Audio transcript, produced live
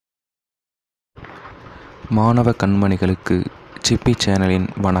மாணவ கண்மணிகளுக்கு சிப்பி சேனலின்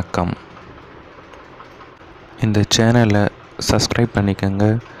வணக்கம். இந்த சேனலை சப்ஸ்கிரைப் பண்ணிக்கங்க,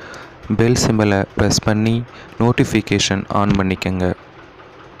 பெல் சிம்பலை ப்ரெஸ் பண்ணி நோட்டிஃபிகேஷன் ஆன் பண்ணிக்கங்க.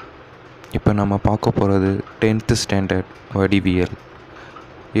 இப்போ நம்ம பார்க்க போகிறது 10th ஸ்டாண்டர்ட் வடிவியல்.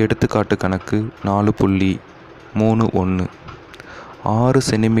 எடுத்துக்காட்டு கணக்கு 4.31. 6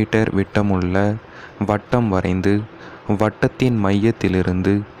 சென்டிமீட்டர் விட்டமுள்ள வட்டம் வரைந்து வட்டத்தின்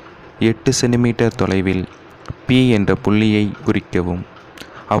மையத்திலிருந்து 8 சென்டிமீட்டர் தொலைவில் P என்ற புள்ளியை குறிக்கவும்.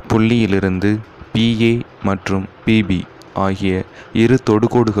 அப்புள்ளியிலிருந்து PA மற்றும் PB ஆகிய இரு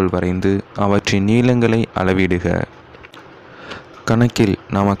தொடுகோடுகள் வரைந்து அவற்றின் நீளங்களை அளவிடுக. கணக்கில்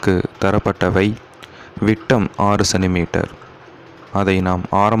நமக்கு தரப்பட்டவை: விட்டம் 6 சென்டிமீட்டர், அதை நாம்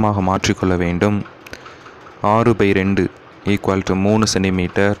ஆரமாக மாற்றிக்கொள்ள வேண்டும். 6/2 = 3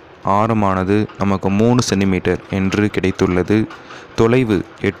 சென்டிமீட்டர். ஆரமானது நமக்கு 3 சென்டிமீட்டர் என்று கிடைத்துள்ளது. தொலைவு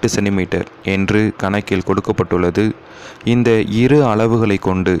 8 சென்டிமீட்டர் என்று கணக்கில் கொடுக்கப்பட்டுள்ளது. இந்த இரு அளவுகளை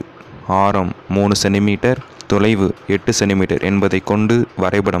கொண்டு ஆரம் 3 சென்டிமீட்டர், தொலைவு 8 சென்டிமீட்டர் என்பதை கொண்டு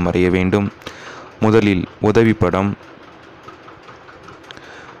வரைபடம் வரைய வேண்டும். முதலில்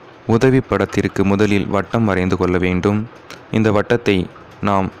உதவிப்படத்திற்கு முதலில் வட்டம் வரைந்து கொள்ள வேண்டும். இந்த வட்டத்தை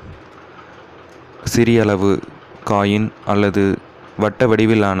நாம் சிறிய அளவு காயின் அல்லது வட்ட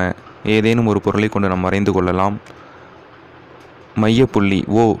வடிவிலான ஏதேனும் ஒரு பொருளை கொண்டு நாம் வரைந்து கொள்ளலாம். மையப்புள்ளி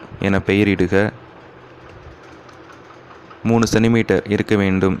O என பெயரிடுக. 3 சென்டிமீட்டர் இருக்க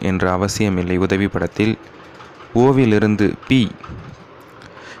வேண்டும் என்ற அவசியமில்லை. உதவிப்படத்தில் ஓவிலிருந்து P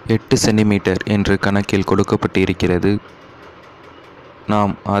 8 சென்டிமீட்டர் என்று கணக்கில் கொடுக்கப்பட்டு இருக்கிறது.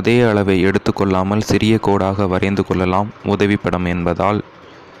 நாம் அதே அளவை எடுத்துக்கொள்ளாமல் சிறிய கோடாக வரைந்து கொள்ளலாம் உதவிப்படம் என்பதால்.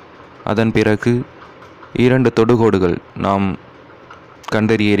 அதன் பிறகு 2 தொடுகோடுகள், நாம்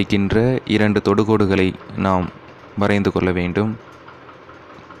கண்டறிய இருக்கின்ற 2 தொடுகோடுகளை நாம் வரைந்து கொள்ள வேண்டும்.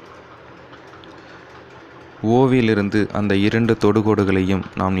 ஓவிலிருந்து அந்த 2 தொடுகோடுகளையும்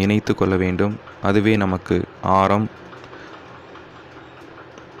நாம் இணைத்து கொள்ள வேண்டும். அதுவே நமக்கு ஆரம்.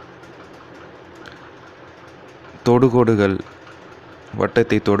 தொடுகோடுகள்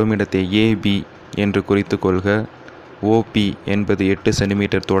வட்டத்தை தொடுமிடத்தை AB என்று குறித்து கொள்க. OP என்பது 8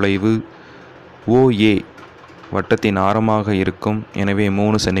 சென்டிமீட்டர் தொலைவு. OA வட்டத்தின் ஆரமாக இருக்கும், எனவே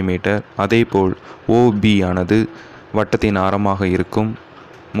 3 சென்டிமீட்டர். அதேபோல் OB ஆனது வட்டத்தின் ஆரமாக இருக்கும்,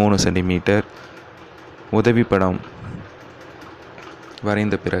 3 சென்டிமீட்டர். உதவிப்படம்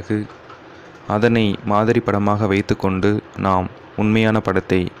வரைந்த பிறகு அதனை மாதிரி படமாக வைத்துக்கொண்டு நாம் உண்மையான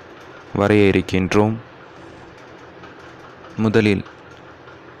படத்தை வரைய இருக்கின்றோம். முதலில்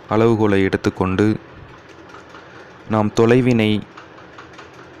அளவுகோலை எடுத்துக்கொண்டு நாம் தொலைவினை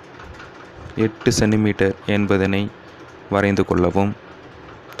 8 சென்டிமீட்டர் என்பதனை வரைந்து கொள்ளவும்.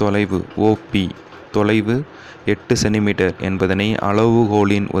 தொலைவு OP, தொலைவு 8 சென்டிமீட்டர் என்பதனை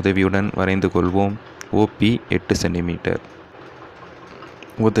அளவுகோலின் உதவியுடன் வரைந்து கொள்வோம். OP 8 centimetre.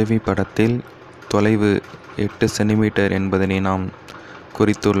 உதவி படத்தில் தொலைவு 8 சென்டிமீட்டர் என்பதனை நாம்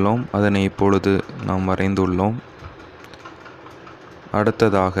குறித்துள்ளோம். அதனை இப்பொழுது நாம் வரைந்துள்ளோம்.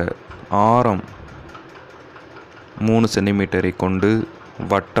 அடுத்ததாக ஆரம் 3 சென்டிமீட்டரை கொண்டு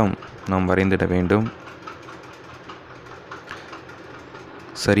வட்டம் நாம் வரைந்திட வேண்டும்.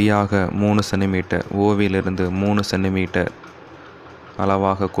 சரியாக 3 சென்டிமீட்டர், ஓவிலிருந்து 3 சென்டிமீட்டர்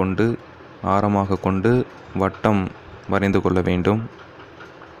அளவாக கொண்டு ஆரமாக கொண்டு வட்டம் வரைந்து கொள்ள வேண்டும்.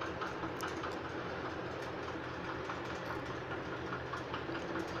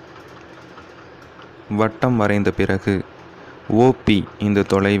 வட்டம் வரைந்த பிறகு OP இந்த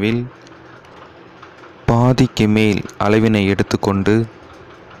தொலைவில் பாதிக்கு மேல் அளவினை எடுத்துக்கொண்டு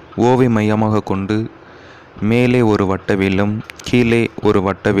ஓவை மையமாக கொண்டு மேலே ஒரு வட்டவில்லும் கீழே ஒரு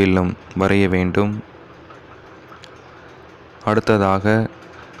வட்டவில்லும் வரைய வேண்டும். அடுத்ததாக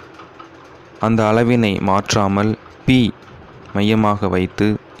அந்த அளவினை மாற்றாமல் P மையமாக வைத்து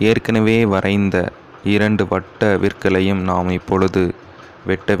ஏற்கனவே வரைந்த 2 வட்ட விற்களையும் நாம் இப்பொழுது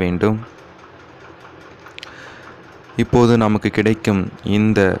வெட்ட வேண்டும். இப்போது நமக்கு கிடைக்கும்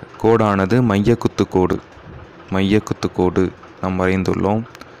இந்த கோடானது மையக்குத்து கோடு நாம் வரைந்துள்ளோம்.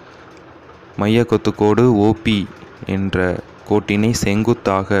 மையக்குத்து கோடு OP என்ற கோட்டினை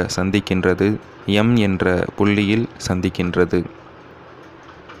செங்குத்தாக சந்திக்கின்றது, M என்ற புள்ளியில் சந்திக்கின்றது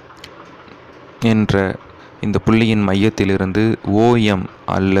என்ற இந்த புள்ளியின் மையத்திலிருந்து OM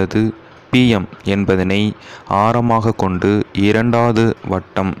அல்லது PM என்பதனை ஆரமாக கொண்டு 2வது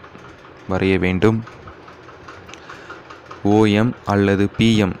வட்டம் வரைய வேண்டும். OM அல்லது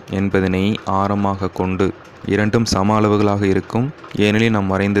PM என்பதனை ஆரமாக கொண்டு, இரண்டும் சம அளவுகளாக இருக்கும், ஏனெனில்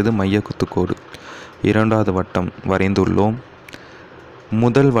நாம் வரைந்தது மையக்குத்துக்கோடு. 2வது வட்டம் வரைந்துள்ளோம்.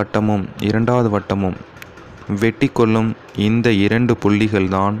 முதல் வட்டமும் 2வது வட்டமும் வெட்டி கொள்ளும் இந்த 2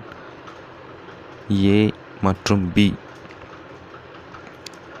 புள்ளிகள்தான் A மற்றும் பி.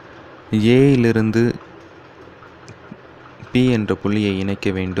 ஏயிலிருந்து பி என்ற புள்ளியை இணைக்க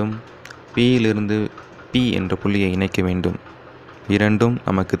வேண்டும். பியிலிருந்து பி என்ற புள்ளியை இணைக்க வேண்டும். இரண்டும்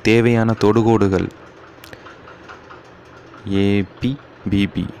நமக்கு தேவையான தொடுகோடுகள். ஏபி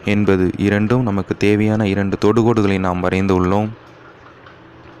பிபி என்பது இரண்டும் நமக்கு தேவையான இரண்டு தொடுகோடுகளை நாம் வரைந்துள்ளோம்.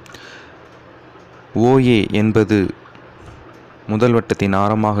 ஓஏ என்பது முதல் வட்டத்தின்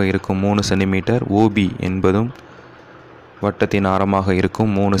ஆரமாக இருக்கும் 3 சென்டிமீட்டர். ஓபி என்பதும் வட்டத்தின் ஆரமாக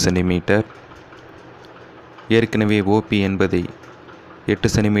இருக்கும் 3 சென்டிமீட்டர். ஏற்கனவே ஓபி என்பதை 8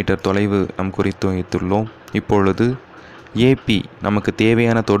 சென்டிமீட்டர் தொலைவு நாம் குறித்து வைத்துள்ளோம். இப்பொழுது ஏபி நமக்கு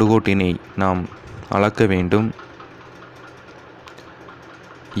தேவையான தொடுகோட்டினை நாம் அளக்க வேண்டும்.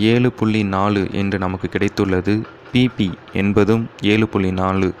 7.4 என்று நமக்கு கிடைத்துள்ளது. பிபி என்பதும்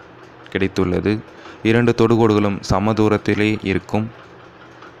 7.4 கிடைத்துள்ளது. இரண்டு தொடுகோடுகளும் சம தூரத்திலே இருக்கும்.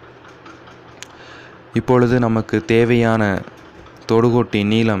 இப்பொழுது நமக்கு தேவையான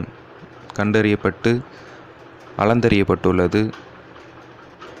தொடுகோட்டின் நீளம் கண்டறியப்பட்டு அளந்தறியப்பட்டுள்ளது.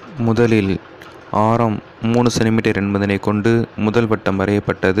 முதலில் ஆரம் 3 சென்டிமீட்டர் என்பதனை கொண்டு முதல் வட்டம்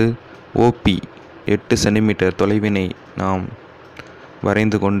வரையப்பட்டது. ஓபி 8 சென்டிமீட்டர் தொலைவினை நாம்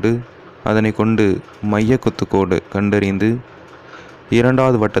வரைந்து கொண்டு அதனை கொண்டு மைய குத்துக்கோடு கண்டறிந்து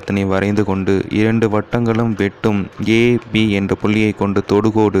இரண்டாவது வட்டத்தினை வரைந்து கொண்டு இரண்டு வட்டங்களும் வெட்டும் ஏபி என்ற புள்ளியை கொண்டு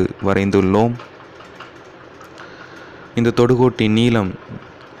தொடுகோடு வரைந்துள்ளோம். இந்த தொடுகோட்டின் நீளம்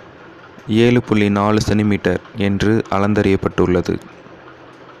 7.4 சென்டிமீட்டர் என்று அளந்தறியப்பட்டுள்ளது.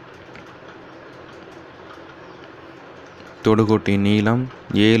 தொடுகோட்டின் நீளம்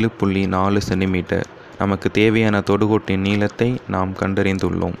 7.4 சென்டிமீட்டர். நமக்கு தேவையான தொடுகோட்டின் நீளத்தை நாம்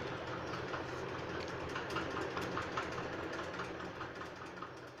கண்டறிந்துள்ளோம்.